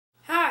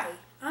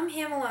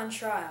Hamell on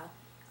trial.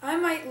 I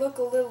might look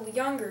a little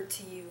younger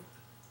to you.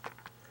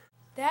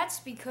 That's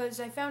because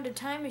I found a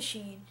time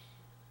machine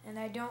and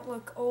I don't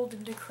look old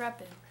and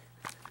decrepit.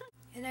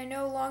 And I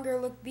no longer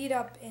look beat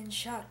up and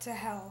shot to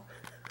hell.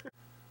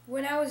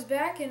 When I was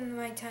back in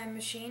my time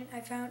machine,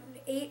 I found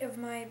 8 of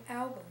my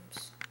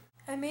albums.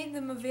 I made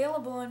them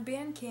available on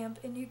Bandcamp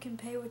and you can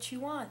pay what you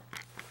want.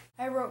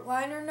 I wrote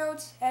liner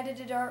notes,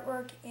 edited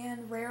artwork,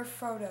 and rare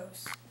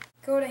photos.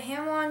 Go to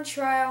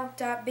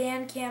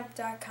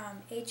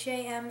hamellontrial.bandcamp.com,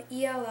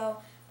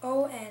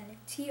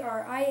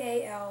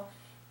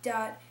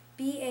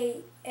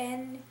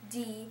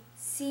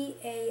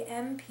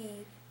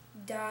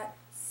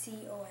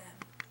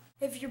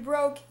 If you're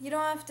broke, you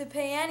don't have to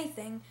pay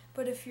anything,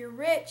 but if you're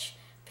rich,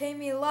 pay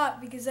me a lot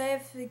because I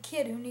have a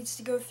kid who needs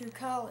to go through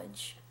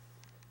college.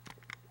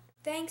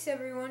 Thanks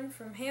everyone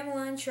from Hamell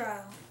on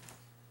Trial.